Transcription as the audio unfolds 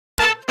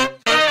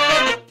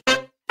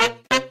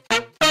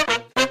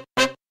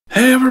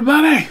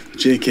everybody?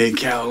 J.K.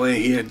 Calloway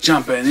here,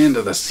 jumping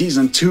into the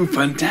Season 2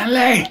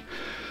 finale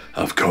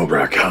of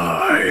Cobra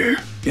Kai.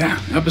 Yeah,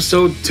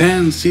 Episode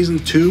 10, Season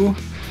 2.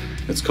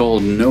 It's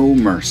called No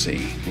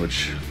Mercy,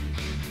 which,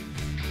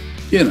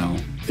 you know,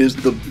 is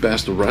the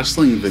best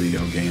wrestling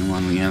video game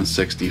on the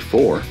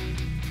N64.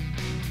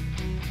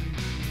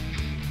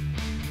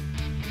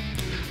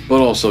 But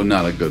also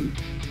not a good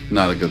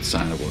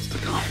sign of what's to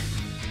come.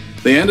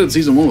 They ended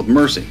Season 1 with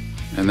Mercy,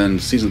 and then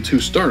Season 2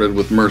 started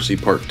with Mercy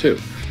Part 2.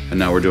 And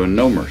now we're doing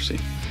No Mercy.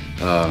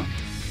 Does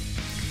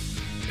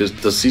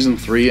Season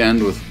 3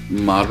 end with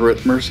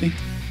Moderate Mercy?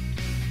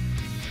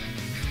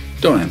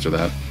 Don't answer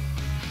that.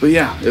 But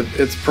yeah,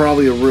 it's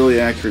probably a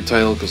really accurate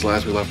title, because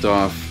last we left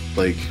off,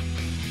 like,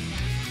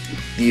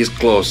 these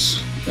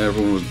close.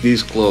 Everyone was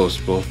these close,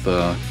 both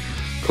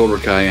Cobra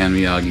Kai and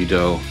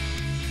Miyagi-Do,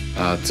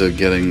 to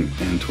getting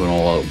into an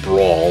all-out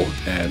brawl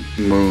at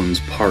Moon's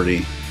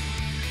party.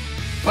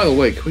 By the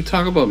way, can we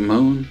talk about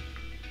Moon?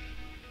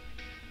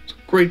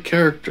 Great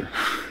character.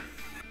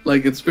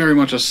 Like, it's very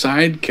much a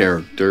side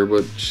character,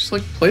 but she's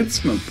like played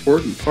some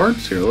important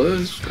parts here.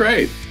 It's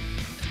great.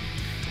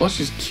 Plus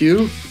she's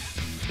cute,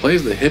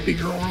 plays the hippie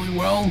girl really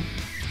well,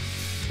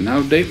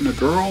 now dating a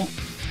girl.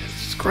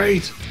 It's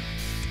great.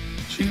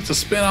 She needs a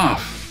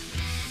spin-off.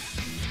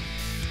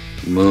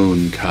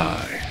 Moon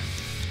Kai.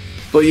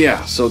 But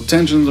yeah, so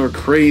tensions are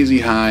crazy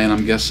high, and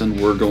I'm guessing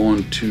we're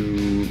going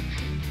to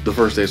the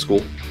first day of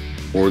school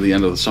or the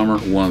end of the summer,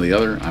 one or the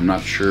other. I'm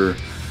not sure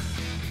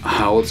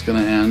how it's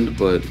gonna end,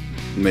 but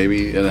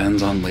maybe it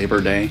ends on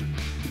Labor Day.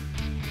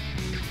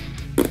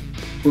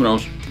 Who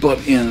knows?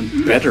 But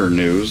in better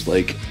news,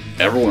 like,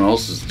 everyone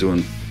else is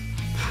doing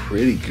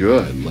pretty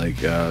good. Like,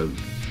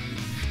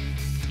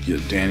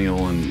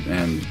 Daniel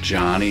and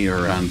Johnny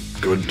are on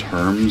good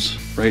terms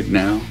right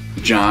now.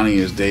 Johnny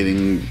is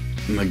dating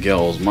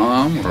Miguel's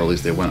mom, or at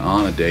least they went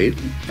on a date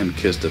and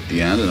kissed at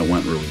the end, and it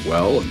went really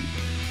well. And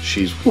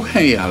she's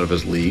way out of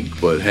his league,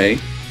 but hey.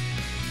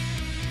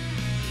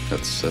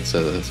 That's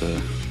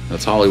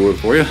Hollywood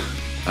for you.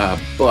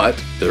 But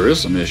there is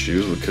some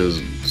issues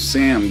because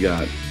Sam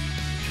got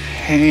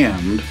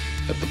hammed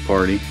at the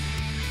party.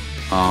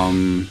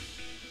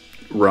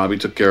 Robbie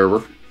took care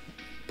of her,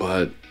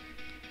 but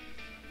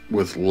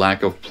with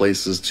lack of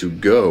places to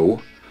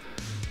go,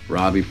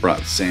 Robbie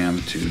brought Sam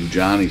to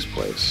Johnny's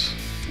place,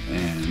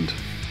 and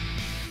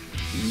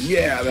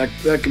yeah, that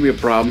could be a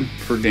problem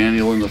for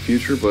Daniel in the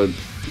future. But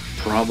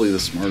probably the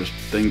smartest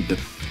thing that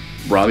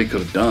Robbie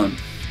could have done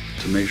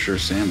to make sure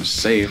Sam is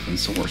safe and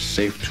somewhere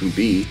safe to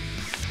be.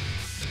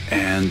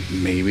 And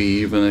maybe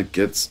even it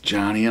gets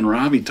Johnny and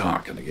Robbie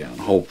talking again,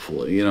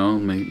 hopefully, you know,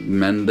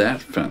 mend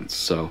that fence.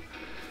 So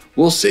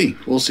we'll see.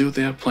 We'll see what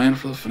they have planned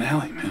for the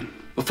finale, man.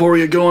 Before we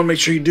get going, make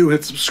sure you do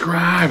hit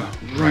subscribe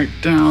right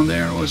down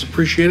there. I always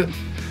appreciate it.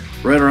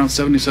 Right around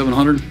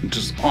 7,700, which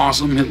is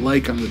awesome. Hit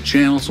like on the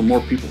channel so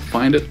more people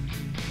find it.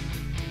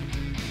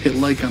 Hit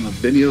like on the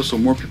video so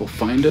more people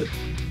find it.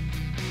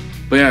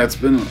 But yeah, it's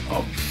been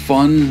a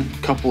fun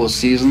couple of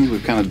seasons.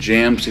 We've kind of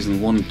jammed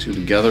season 1 and 2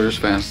 together as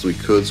fast as we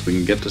could so we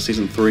can get to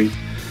season 3.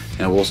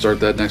 And we'll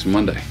start that next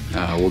Monday.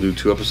 We'll do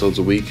 2 episodes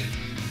a week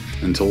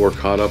until we're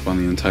caught up on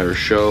the entire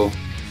show.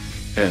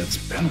 And it's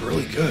been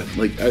really good.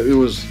 Like,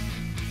 there's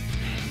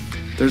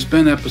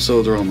been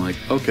episodes where I'm like,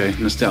 okay,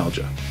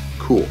 nostalgia,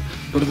 cool.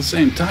 But at the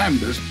same time,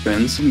 there's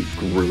been some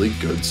really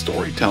good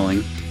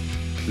storytelling,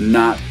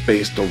 not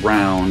based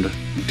around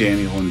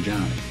Daniel and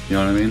Johnny. You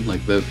know what I mean?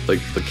 Like the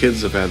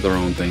kids have had their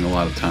own thing a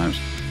lot of times.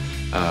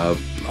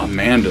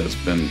 Amanda's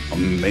been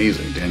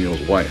amazing,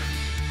 Daniel's wife.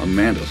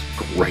 Amanda's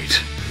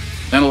great.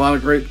 And a lot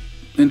of great,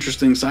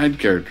 interesting side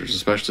characters,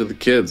 especially the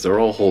kids. They're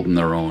all holding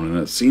their own, and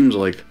it seems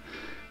like,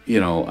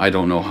 you know, I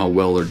don't know how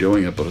well they're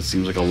doing it, but it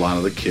seems like a lot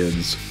of the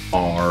kids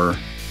are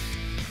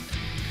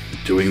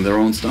doing their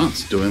own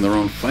stunts, doing their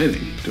own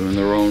fighting, doing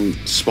their own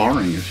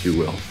sparring, if you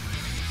will.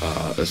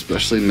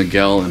 Especially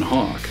Miguel and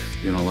Hawk.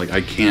 You know, like, I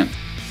can't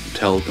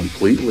tell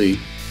completely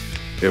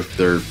if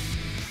they're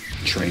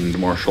trained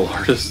martial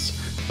artists,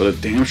 but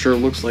it damn sure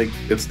looks like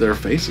it's their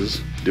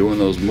faces doing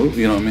those moves.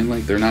 You know what I mean?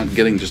 Like, they're not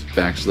getting just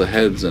backs to the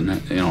heads and,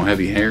 you know,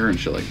 heavy hair and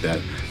shit like that.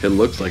 It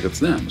looks like it's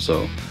them.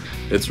 So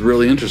it's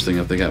really interesting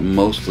if they got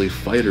mostly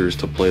fighters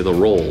to play the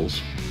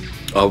roles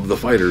of the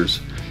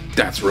fighters.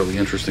 That's really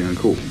interesting and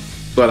cool.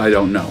 But I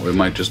don't know. It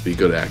might just be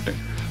good acting.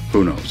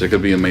 Who knows? It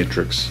could be a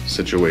Matrix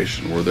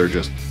situation where they're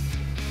just,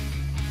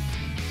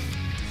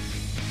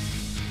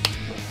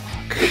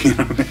 you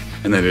know,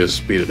 and they just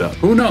speed it up.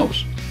 Who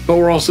knows? But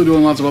we're also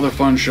doing lots of other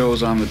fun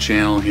shows on the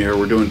channel here.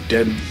 We're doing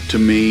Dead to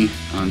Me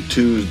on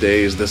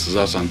Tuesdays. This Is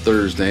Us on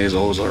Thursdays.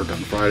 Ozark on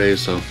Fridays.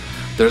 So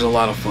there's a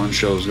lot of fun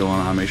shows going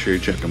on. Make sure you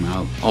check them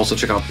out. Also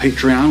check out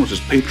Patreon, which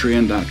is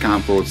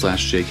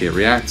patreon.com/JK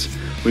Reacts.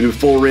 We do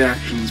full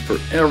reactions for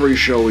every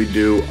show we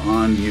do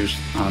on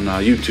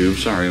YouTube.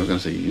 Sorry, I was going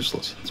to say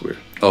useless. That's weird.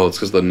 Oh, it's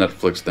because the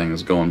Netflix thing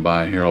is going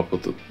by. Here, I'll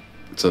put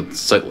it's a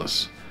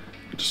sightless.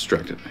 It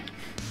distracted me.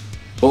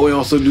 But we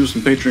also do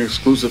some Patreon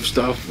exclusive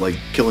stuff like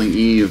Killing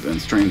Eve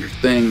and Stranger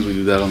Things. We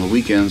do that on the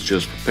weekends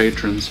just for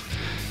patrons.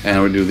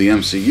 And we do the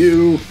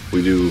MCU.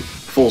 We do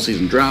full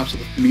season drops at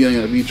the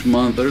beginning of each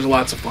month. There's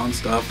lots of fun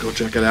stuff. Go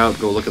check it out.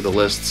 Go look at the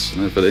lists.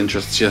 And if it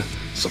interests you,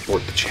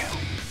 support the channel.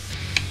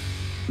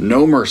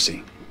 No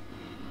mercy.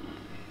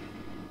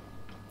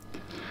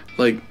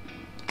 Like,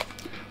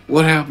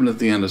 what happened at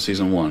the end of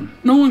season 1?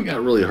 No one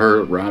got really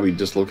hurt. Robbie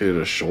dislocated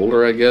his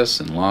shoulder, I guess,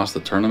 and lost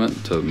the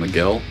tournament to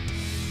Miguel.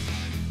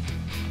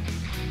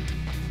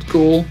 It's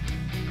cool.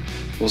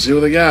 We'll see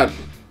what they got.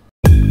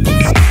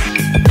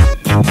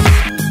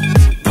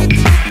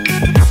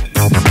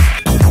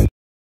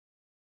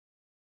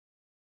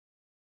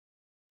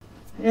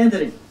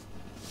 Anthony,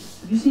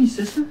 have you seen your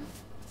sister?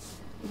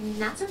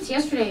 Not since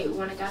yesterday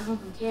when I got home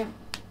from camp.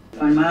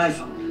 Find my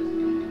iPhone.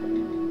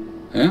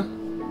 Yeah?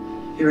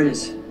 Here it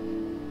is.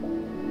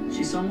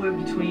 She's somewhere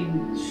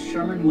between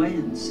Sherman Way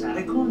and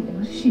Saticore.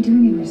 What is she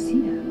doing in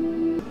Reseda?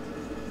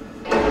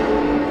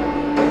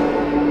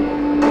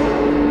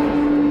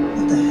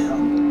 What the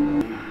hell?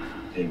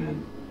 Hey,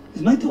 man.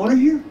 Is my daughter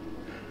here?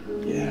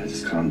 Yeah,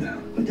 just calm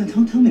down. But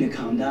don't tell me to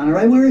calm down, all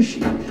right? Where is she?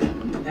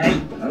 Hey.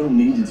 I don't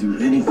need to do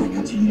anything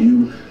until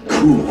you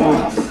cool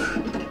off.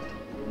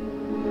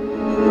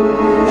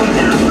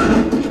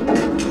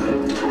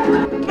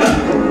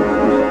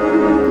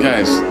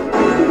 Guys,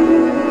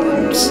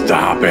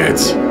 stop it.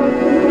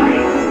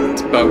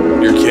 It's about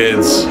your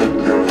kids.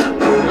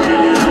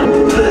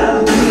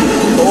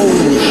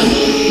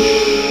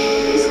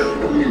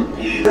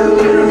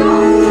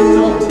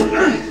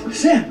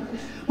 Sam,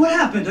 what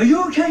happened? Are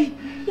you okay?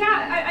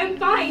 Yeah, I'm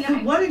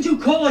fine. Why didn't you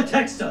call or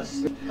text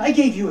us? I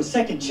gave you a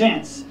second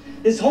chance.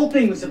 This whole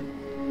thing was a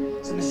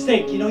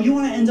mistake. You know, you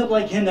want to end up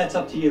like him, that's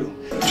up to you.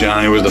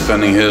 Johnny was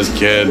defending his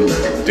kid.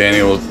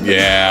 Daniel was,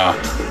 yeah,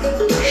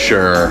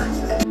 sure.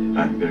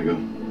 I gotta go.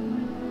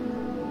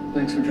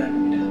 Thanks for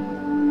driving me down.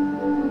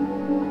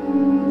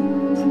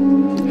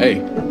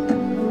 Hey,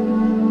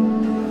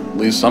 at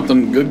least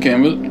something good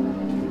came of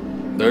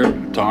it. They're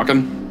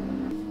talking.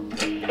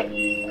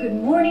 Good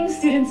morning,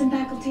 students and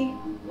faculty.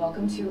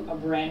 Welcome to a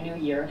brand new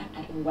year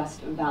at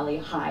West Valley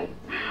High.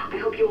 I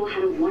hope you all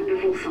had a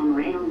wonderful summer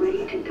and are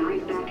ready to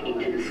dive back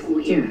into the school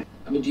year.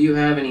 I mean, do you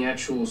have any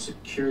actual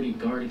security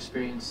guard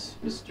experience,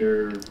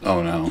 Mr.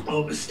 Oh no.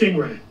 Oh,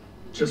 Stingray.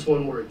 Just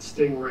one word,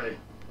 Stingray.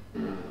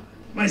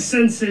 My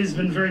sensei's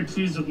been very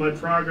pleased with my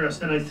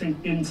progress, and I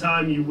think in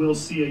time you will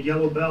see a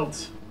yellow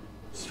belt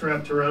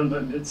strapped around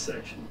my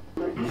midsection.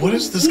 What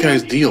is this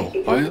guy's deal?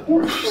 Why?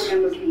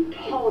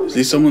 Is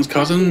he someone's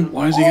cousin?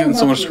 Why is he getting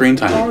so much screen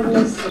time?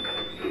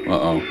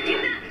 Uh-oh.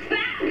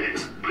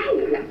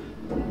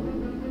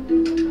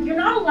 You're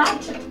not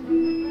allowed to.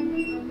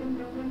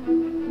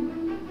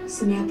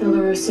 Samantha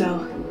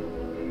LaRusso.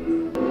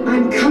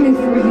 I'm coming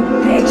for you,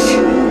 bitch!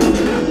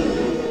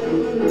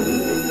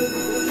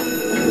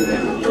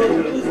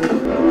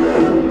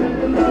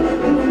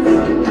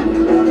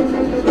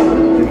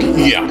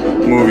 Yeah,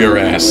 move your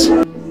ass.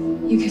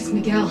 You kissed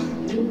Miguel.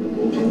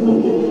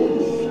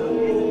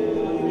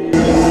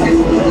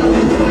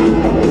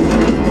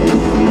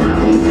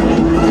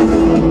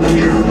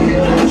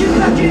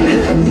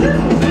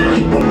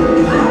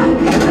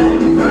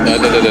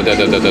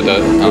 I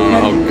don't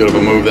know how good of a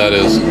move that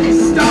is.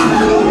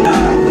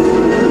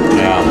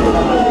 Yeah.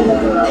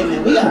 Hey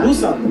man, we gotta do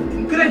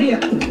something. Good idea.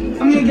 I'm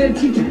gonna get a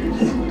teacher.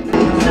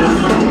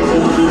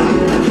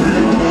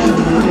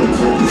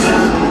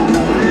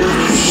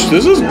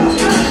 This is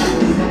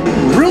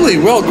really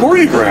well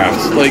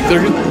choreographed. Like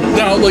they're, you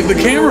know, like the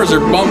cameras are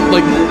bumped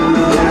like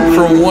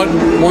from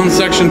one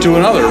section to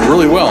another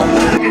really well.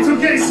 It's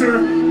okay,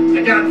 sir.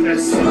 I got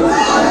this.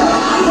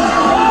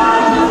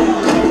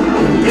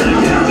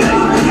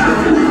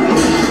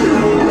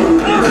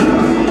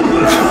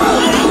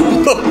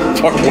 What the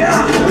fuck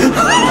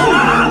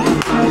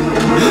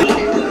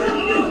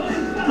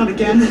Not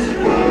again.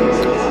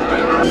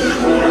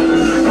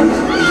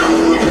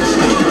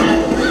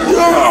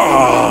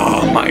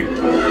 Oh, my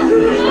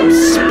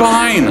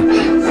spine.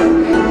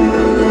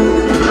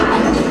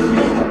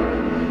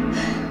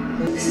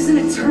 This isn't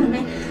a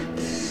tournament.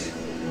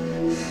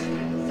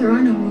 There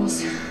are no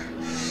rules.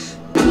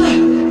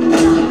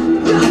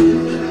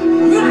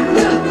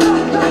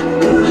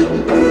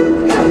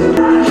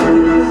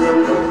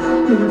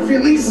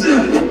 Feelings.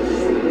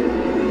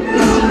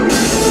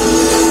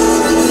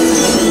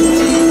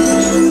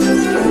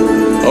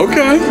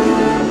 Okay.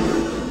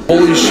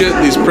 Holy shit,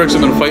 these pricks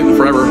have been fighting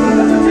forever.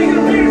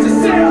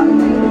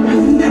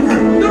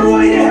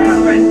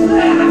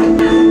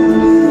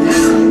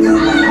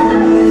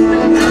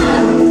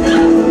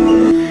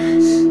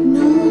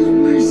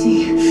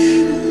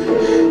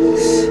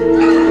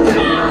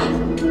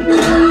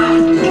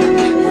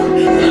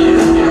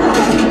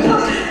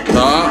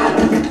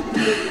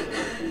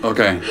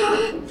 Okay.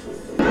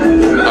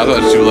 I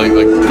thought she was like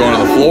going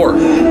to the floor.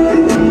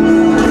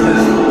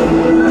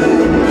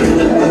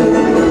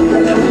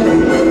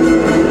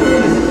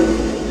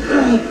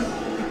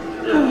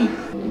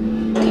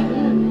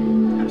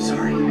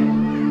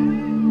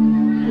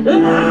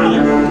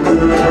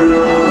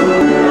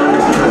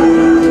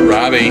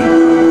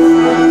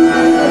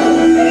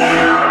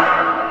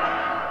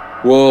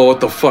 Whoa, what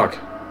the fuck?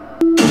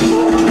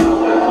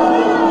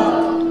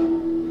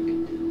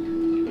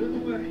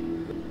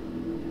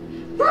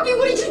 Robbie,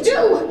 what did you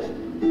do?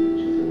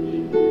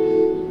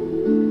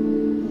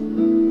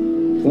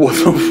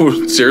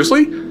 What?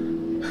 Seriously?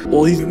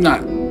 Well, he's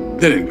not.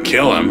 They didn't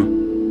kill him.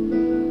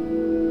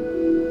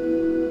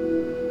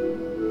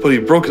 But he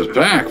broke his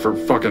back for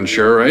fucking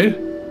sure, right?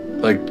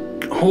 Like,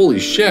 holy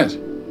shit.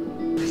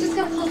 I just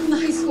got called from the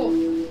high school.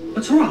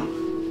 What's wrong?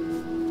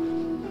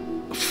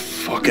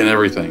 Fucking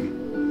everything.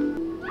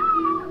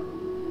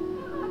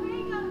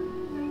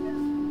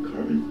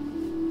 Carmen?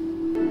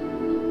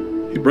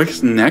 He break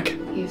his neck?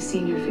 You've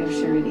seen your fair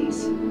share of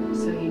these,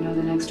 so you know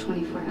the next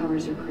 24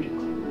 hours are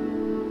critical.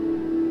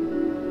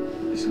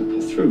 He's gonna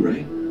pull through,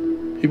 right?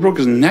 He broke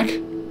his neck?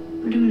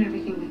 We're doing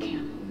everything we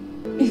can.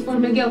 Before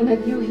Miguel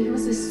met you, he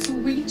was a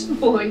sweet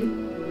boy.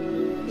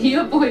 He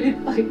avoided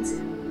fights.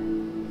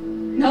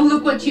 Now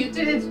look what you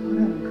did. I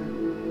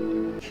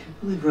can't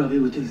believe Robbie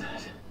would do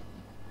that.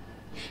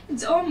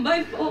 It's all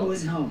my fault.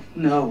 Oh,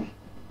 no,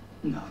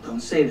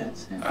 don't say that,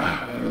 Sam.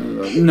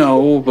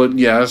 No, but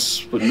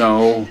yes, but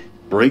no.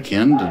 Break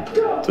into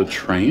the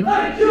train?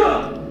 Class!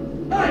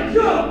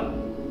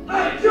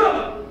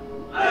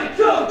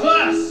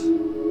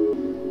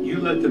 You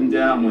let them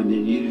down when they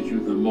needed you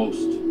the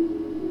most.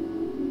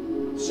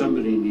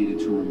 Somebody needed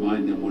to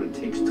remind them what it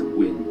takes to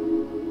win.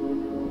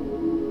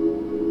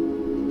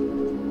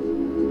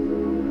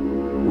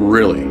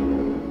 Really?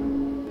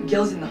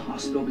 Miguel's in the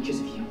hospital because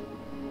of you.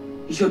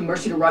 He showed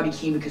mercy to Robbie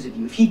Keane because of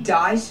you. If he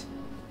dies,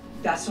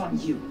 that's on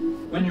you.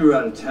 When you were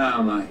out of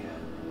town, I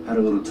had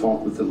a little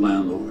talk with the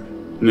landlord.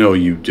 No,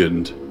 you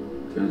didn't.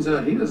 Turns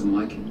out he doesn't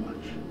like it much.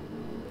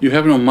 You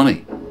have no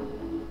money.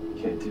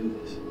 Can't do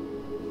this.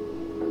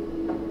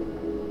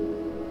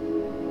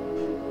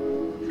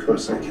 Of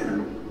course I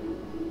can.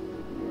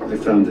 I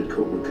founded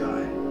Cobra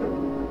Kai.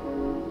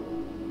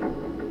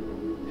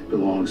 It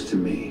belongs to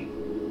me.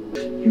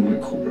 You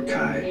want Cobra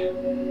Kai?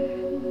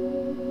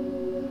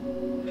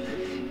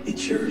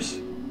 It's yours.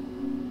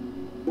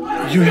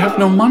 You have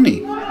no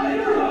money.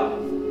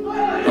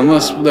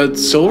 Unless that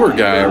silver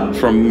guy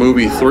from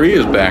movie 3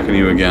 is backing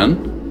you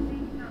again.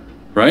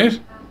 Right?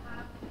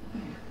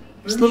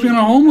 He's living in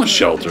a homeless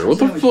shelter. What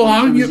the fuck?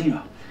 How do you...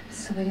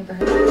 So waiting for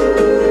her.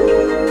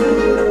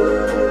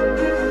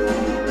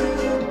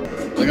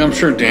 Like, I'm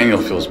sure Daniel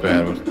feels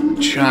bad, but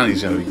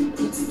Johnny's gonna be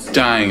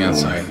dying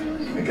inside.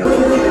 I got it.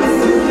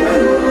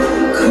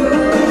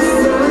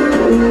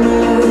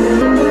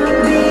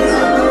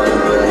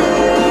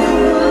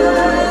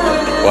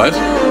 What?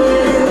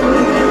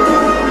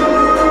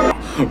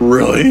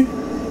 Really?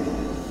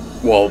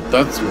 Well,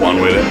 that's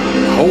one way to...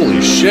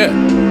 Holy shit.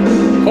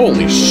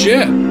 Holy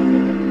shit.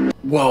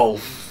 Well,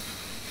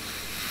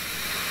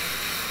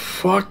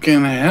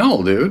 fucking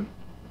hell, dude.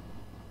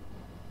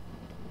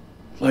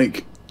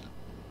 Like...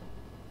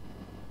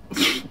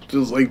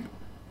 Just like...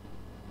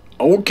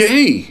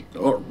 Okay.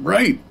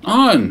 Right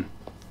on.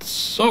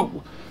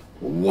 So...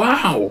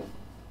 Wow.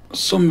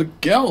 So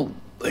Miguel,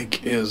 like,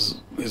 his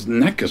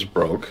neck is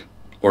broke.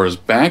 Or his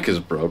back is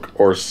broke.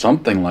 Or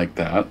something like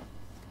that.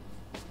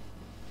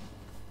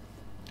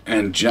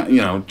 And,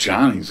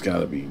 Johnny's got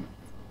to be,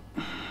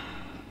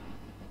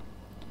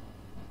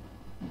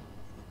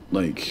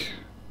 like,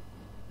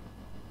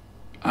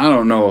 I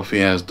don't know if he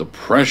has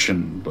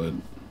depression, but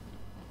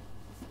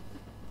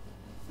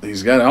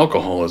he's got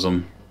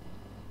alcoholism.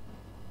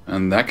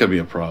 And that could be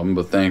a problem,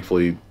 but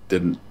thankfully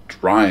didn't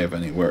drive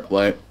anywhere.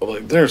 Like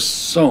there's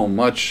so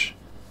much.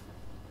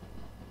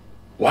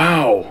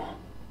 Wow.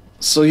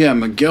 So, yeah,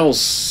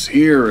 Miguel's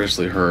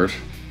seriously hurt.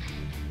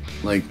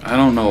 Like, I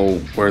don't know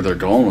where they're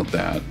going with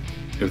that.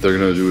 If they're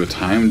going to do a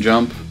time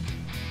jump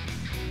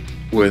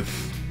with,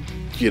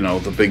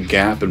 the big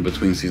gap in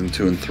between season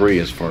 2 and 3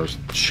 as far as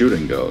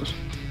shooting goes.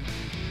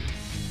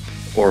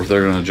 Or if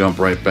they're going to jump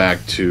right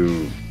back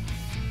to,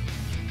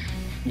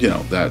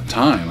 that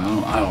time.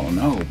 I don't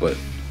know, but,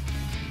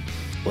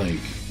 like,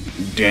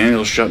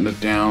 Daniel's shutting it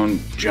down.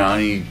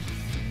 Johnny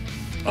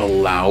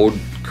allowed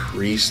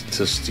Kreese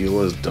to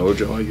steal his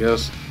dojo, I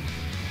guess.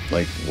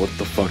 Like, what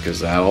the fuck is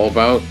that all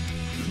about?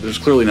 There's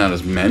clearly not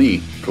as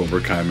many Cobra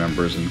Kai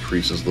members in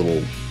Kreese's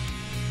little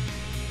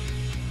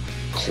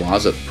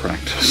closet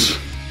practice.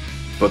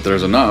 But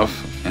there's enough,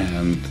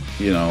 and,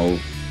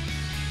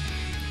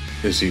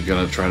 is he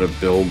gonna try to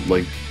build,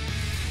 like,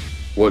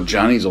 what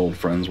Johnny's old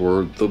friends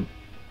were, the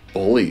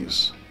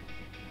bullies?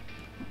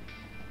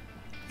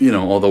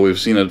 Although we've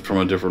seen it from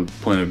a different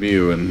point of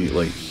view, and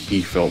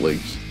he felt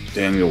like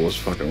Daniel was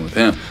fucking with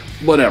him.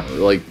 Whatever,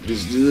 like,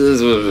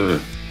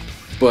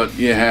 but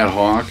you had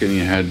Hawk, and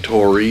you had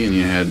Tori, and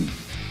you had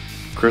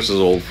Chris's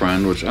old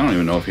friend, which I don't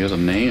even know if he has a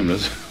name.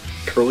 This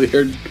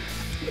curly-haired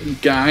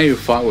guy who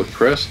fought with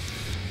Chris.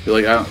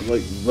 Like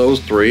those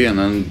three, and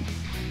then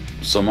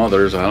some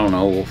others. I don't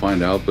know. We'll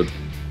find out. But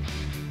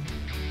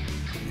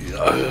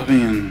I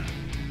mean,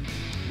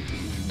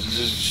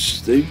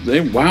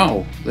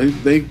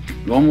 they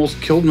almost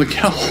killed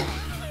Miguel.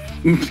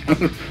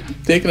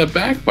 Taken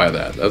aback by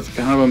that. That's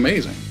kind of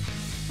amazing.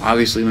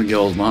 Obviously,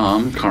 Miguel's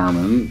mom,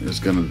 Carmen, is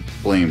gonna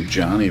blame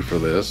Johnny for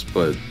this,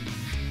 but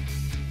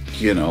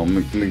you know,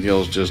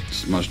 Miguel's just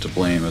as much to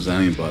blame as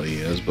anybody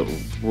is. But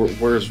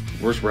where's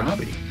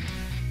Robbie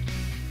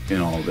in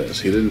all of this?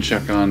 He didn't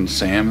check on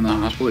Sam in the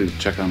hospital. He didn't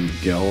check on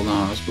Miguel in the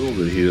hospital.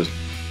 Did he just,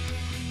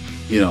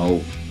 you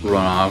know,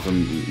 run off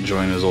and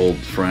join his old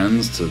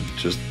friends to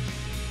just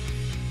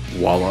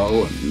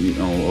wallow and, you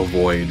know,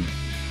 avoid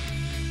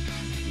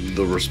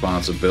the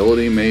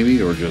responsibility,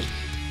 maybe, or just,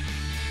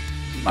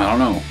 I don't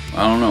know.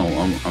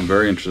 I'm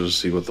very interested to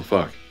see what the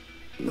fuck.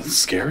 That's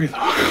scary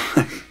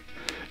though.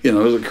 You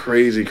know, it was a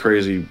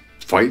crazy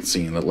fight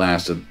scene that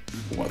lasted,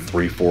 what,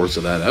 3/4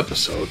 of that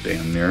episode,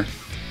 damn near.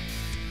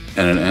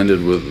 And it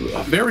ended with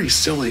a very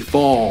silly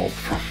fall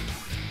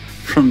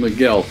from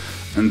Miguel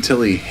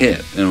until he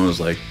hit. And it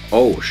was like,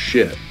 oh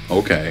shit,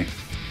 okay.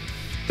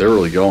 They're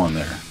really going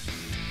there.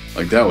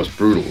 Like, that was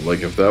brutal.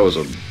 Like, if that was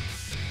an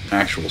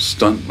actual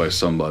stunt by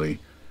somebody,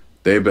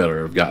 they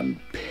better have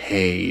gotten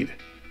paid.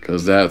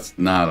 Because that's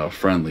not a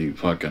friendly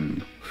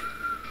fucking...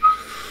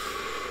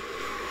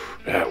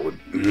 That would...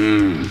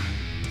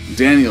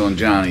 Daniel and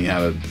Johnny had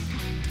to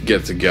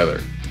get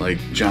together. Like,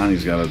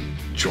 Johnny's got to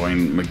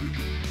join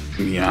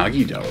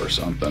Miyagi-Do or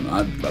something.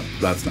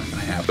 That's not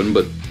going to happen,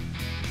 but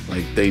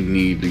like, they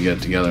need to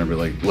get together and be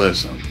like,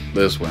 listen,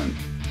 this went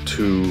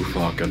too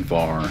fucking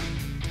far.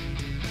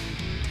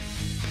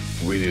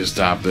 We need to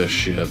stop this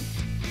shit.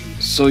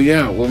 So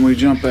yeah, when we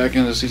jump back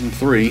into season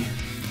 3,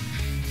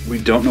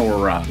 we don't know where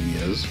Robbie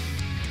is.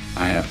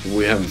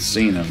 We haven't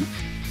seen him.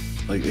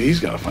 Like, he's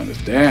got to find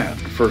his dad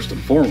first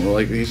and foremost.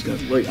 Like, he's got,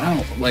 like, I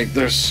don't, like,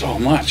 there's so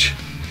much.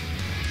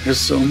 There's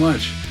so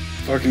much.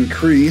 Fucking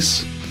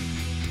Kreese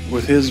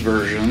with his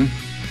version.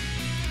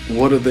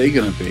 What are they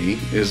gonna be?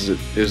 Is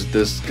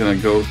this gonna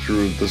go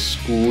through the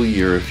school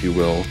year, if you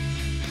will,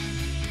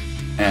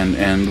 and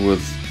end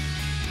with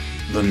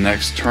the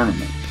next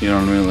tournament? You know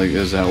what I mean? Like,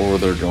 is that where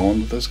they're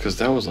going with this? Because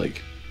that was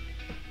like,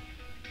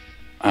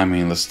 I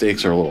mean, the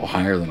stakes are a little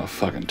higher than a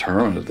fucking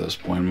tournament at this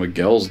point.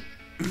 Miguel's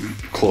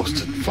close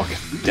to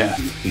fucking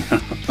death, you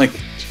know? Like,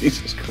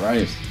 Jesus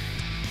Christ.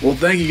 Well,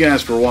 thank you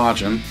guys for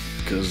watching,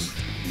 because,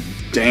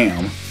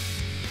 damn.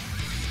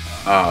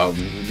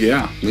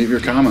 Yeah, leave your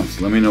comments.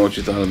 Let me know what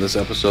you thought of this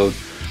episode,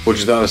 what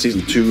you thought of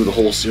season 2, the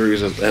whole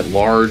series at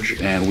large,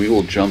 and we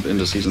will jump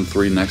into season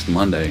 3 next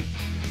Monday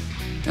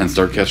and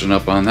start catching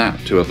up on that,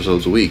 2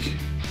 episodes a week.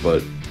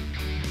 But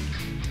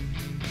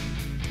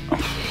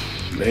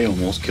they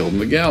almost killed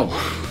Miguel.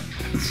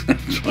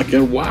 It's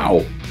fucking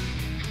wow.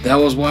 That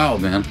was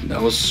wild, man.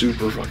 That was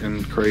super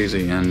fucking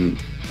crazy,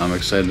 and I'm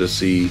excited to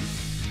see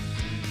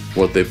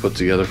what they put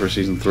together for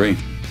season 3.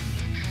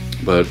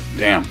 But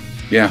damn.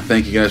 Yeah,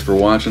 thank you guys for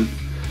watching.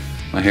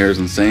 My hair is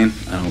insane.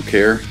 I don't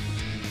care.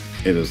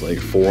 It is like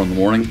 4 in the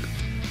morning.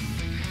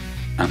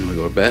 I'm gonna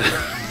go to bed.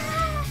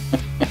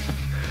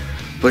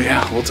 But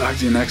yeah, we'll talk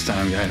to you next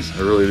time, guys.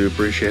 I really do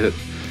appreciate it.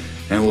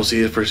 And we'll see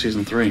you for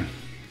season 3.